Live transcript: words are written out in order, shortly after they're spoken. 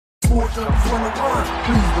Sports Nuggets 101.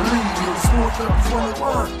 Please believe it. Sports Nuggets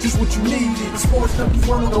 101. Just what you needed. Sports Nuggets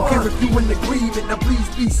 101. Don't care if you in agreement. Now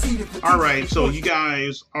please be seated. Alright, so you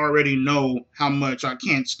guys already know how much I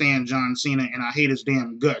can't stand John Cena and I hate his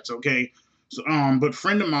damn guts, okay? So, but a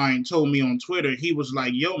friend of mine told me on Twitter, he was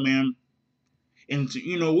like, yo, man, and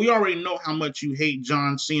you know, we already know how much you hate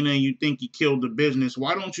John Cena and you think he killed the business.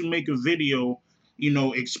 Why don't you make a video, you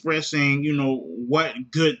know, expressing, you know, what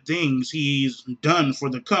good things he's done for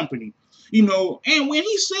the company? You know, and when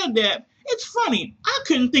he said that, it's funny. I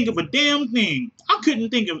couldn't think of a damn thing. I couldn't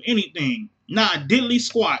think of anything. Not a diddly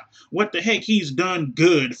squat. What the heck he's done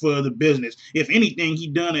good for the business. If anything, he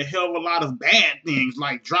done a hell of a lot of bad things,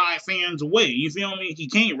 like drive fans away. You feel me? He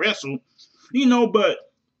can't wrestle. You know, but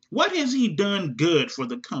what has he done good for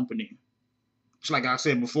the company? It's like I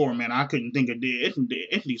said before, man, I couldn't think of the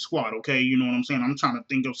diddly squat, okay? You know what I'm saying? I'm trying to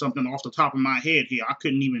think of something off the top of my head here. I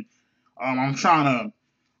couldn't even, I'm trying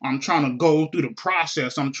to go through the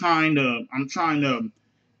process. I'm going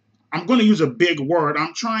to use a big word.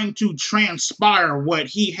 I'm trying to transpire what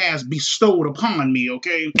he has bestowed upon me,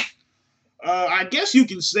 okay? I guess you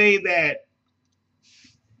can say that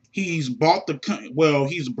he's bought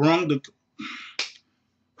he's brung the,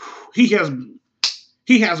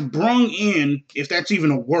 he has brung in, if that's even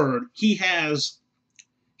a word, he has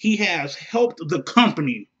helped the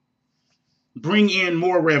company bring in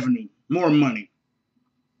more revenue, more money.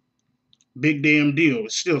 Big damn deal.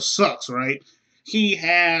 It still sucks, right? He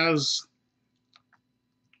has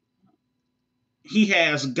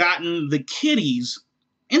gotten the kiddies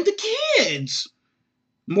and the kids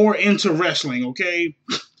more into wrestling, okay?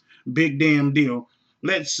 Big damn deal.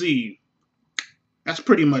 Let's see. That's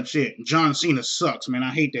pretty much it. John Cena sucks, man.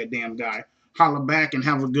 I hate that damn guy. Holla back and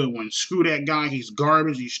have a good one. Screw that guy. He's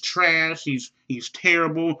garbage. He's trash. He's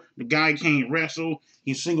terrible. The guy can't wrestle.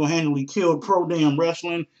 He single-handedly killed pro damn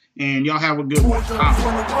wrestling. And y'all have a good one. Sports Nuggets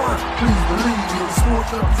 101. Please believe it.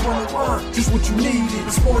 Sports Nuggets 101. Just what you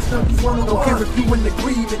needed. Sports Nuggets 101. Don't care if you in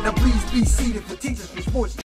agreement. Now please be seated for teachers for sports.